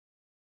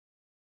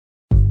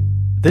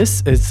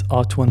This is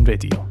Art One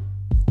Radio,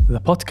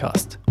 the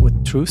podcast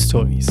with true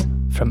stories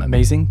from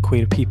amazing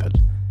queer people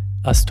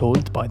as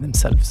told by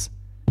themselves.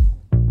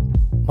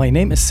 My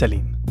name is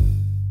Salim,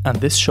 and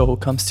this show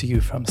comes to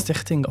you from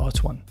Stichting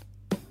Art One.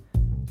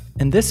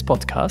 In this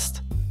podcast,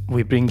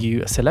 we bring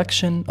you a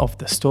selection of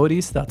the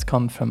stories that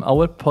come from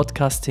our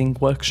podcasting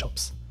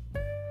workshops.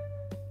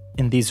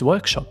 In these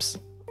workshops,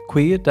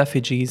 queer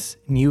refugees,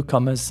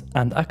 newcomers,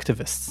 and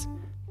activists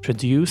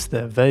produce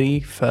their very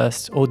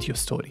first audio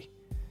story.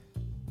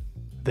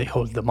 They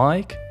hold the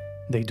mic,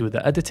 they do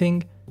the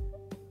editing,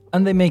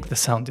 and they make the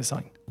sound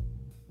design.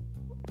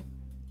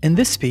 In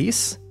this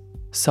piece,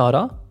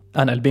 Sarah,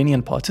 an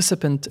Albanian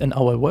participant in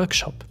our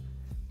workshop,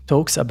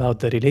 talks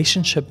about the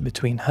relationship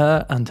between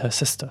her and her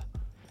sister,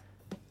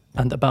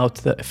 and about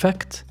the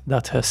effect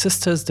that her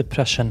sister's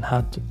depression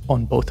had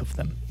on both of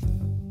them.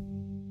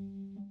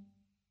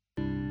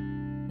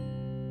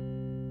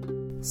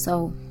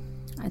 So,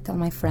 I tell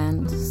my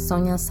friend,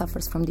 Sonia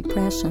suffers from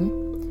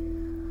depression.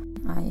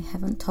 I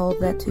haven't told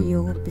that to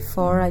you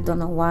before, I don't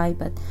know why,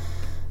 but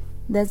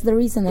that's the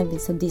reason I've been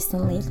so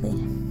distant lately.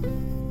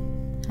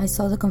 I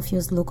saw the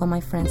confused look on my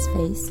friend's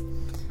face.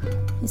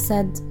 He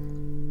said,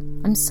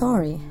 "I'm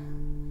sorry."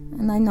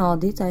 And I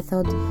nodded. I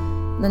thought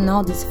the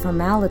nod is a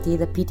formality,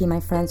 the pity my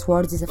friend's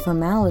words is a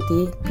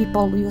formality.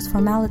 People use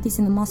formalities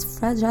in the most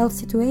fragile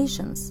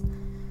situations.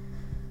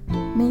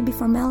 Maybe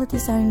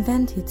formalities are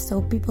invented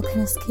so people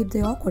can escape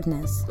the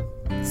awkwardness.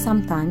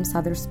 Sometimes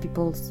other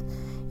people's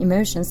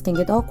emotions can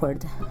get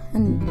awkward,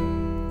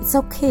 and it's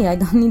okay, I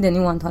don't need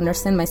anyone to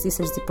understand my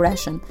sister's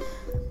depression.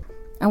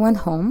 I went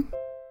home.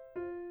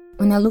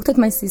 When I looked at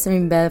my sister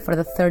in bed for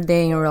the third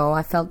day in a row,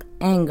 I felt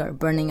anger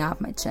burning up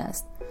my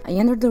chest. I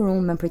entered the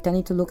room and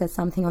pretended to look at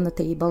something on the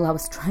table. I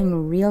was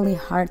trying really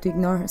hard to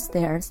ignore her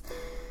stares.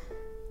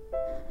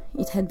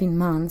 It had been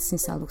months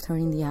since I looked her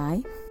in the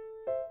eye.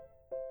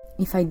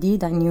 If I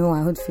did, I knew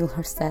I would feel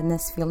her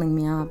sadness filling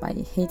me up. I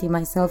hated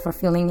myself for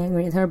feeling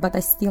angry at her, but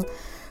I still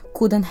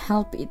couldn't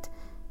help it.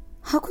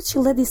 How could she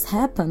let this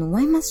happen?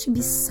 Why must she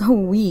be so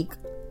weak?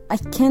 I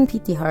can't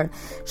pity her.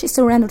 She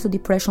surrendered to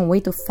depression way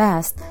too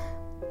fast.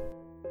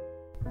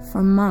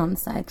 For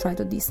months, I tried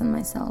to distance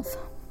myself.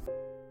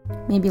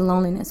 Maybe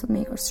loneliness would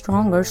make her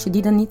stronger. She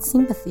didn't need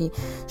sympathy.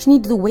 She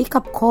needed a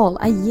wake-up call.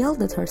 I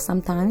yelled at her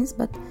sometimes,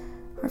 but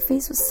her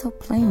face was so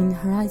plain,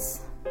 her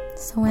eyes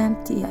so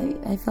empty.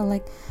 I felt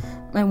like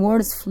my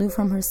words flew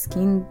from her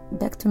skin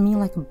back to me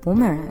like a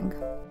boomerang.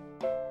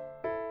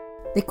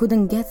 They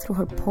couldn't get through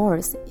her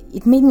pores.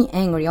 It made me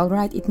angry,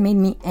 alright? It made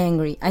me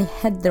angry. I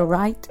had the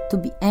right to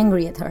be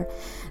angry at her.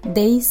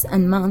 Days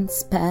and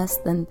months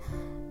passed, and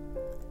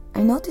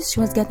I noticed she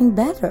was getting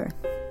better.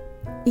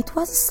 It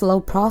was a slow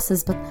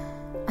process, but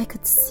I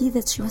could see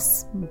that she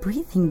was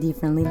breathing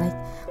differently, like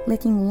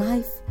letting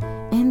life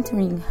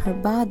entering her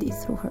body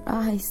through her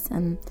eyes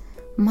and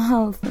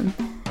mouth, and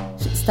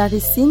she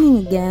started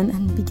singing again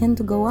and began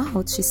to go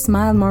out. She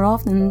smiled more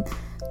often and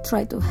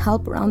tried to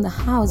help around the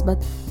house,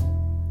 but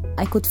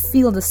I could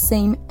feel the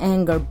same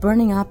anger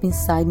burning up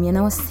inside me, and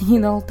I was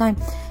thinking the whole time,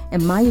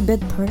 am I a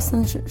bad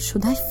person?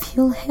 Should I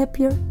feel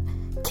happier?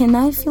 Can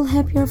I feel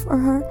happier for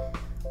her?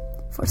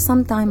 For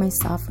some time I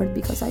suffered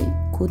because I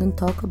couldn't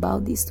talk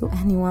about this to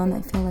anyone.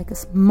 I felt like a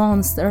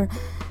monster,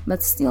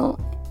 but still,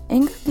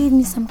 anger gave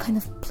me some kind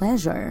of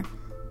pleasure.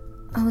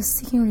 I was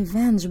seeking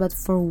revenge, but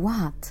for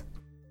what?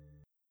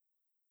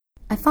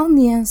 I found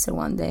the answer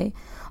one day.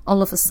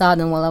 All of a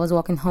sudden, while I was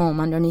walking home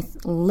underneath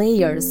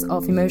layers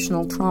of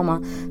emotional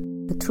trauma,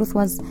 the truth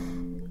was,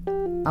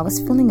 I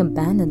was feeling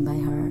abandoned by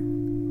her.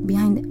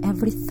 Behind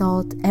every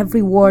thought,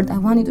 every word, I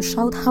wanted to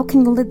shout, how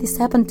can you let this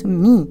happen to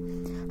me?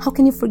 How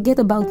can you forget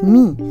about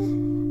me?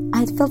 I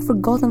had felt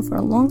forgotten for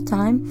a long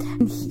time,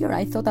 and here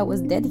I thought I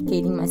was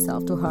dedicating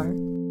myself to her.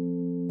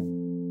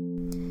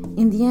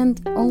 In the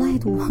end, all I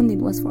had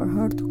wanted was for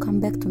her to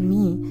come back to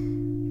me.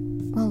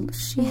 Well,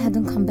 she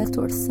hadn't come back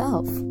to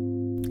herself.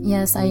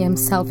 Yes, I am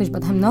selfish,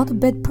 but I'm not a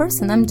bad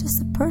person. I'm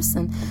just a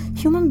person.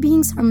 Human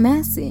beings are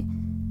messy.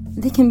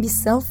 They can be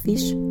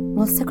selfish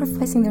while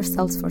sacrificing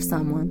themselves for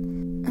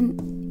someone. And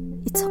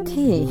it's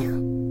okay.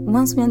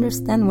 Once we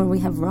understand where we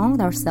have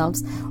wronged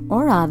ourselves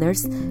or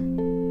others,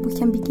 we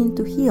can begin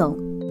to heal.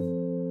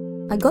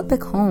 I got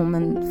back home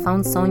and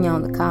found Sonia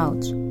on the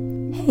couch.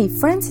 "Hey,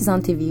 Friends is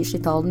on TV," she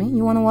told me.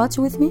 "You want to watch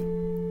it with me?"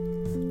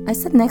 I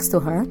sat next to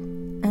her,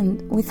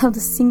 and without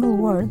a single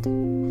word,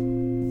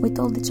 we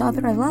told each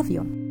other, "I love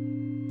you."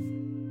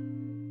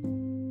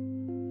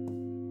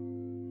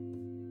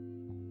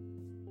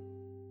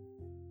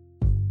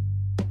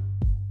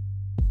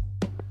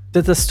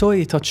 Did the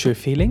story touch your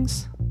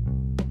feelings?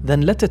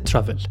 Then let it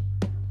travel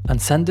and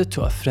send it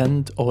to a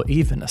friend or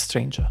even a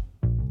stranger.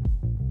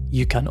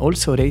 You can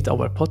also rate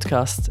our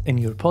podcast in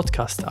your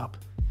podcast app.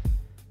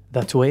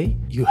 That way,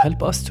 you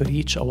help us to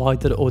reach a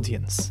wider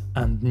audience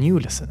and new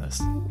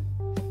listeners.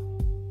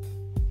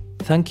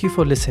 Thank you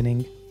for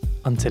listening.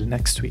 Until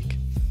next week.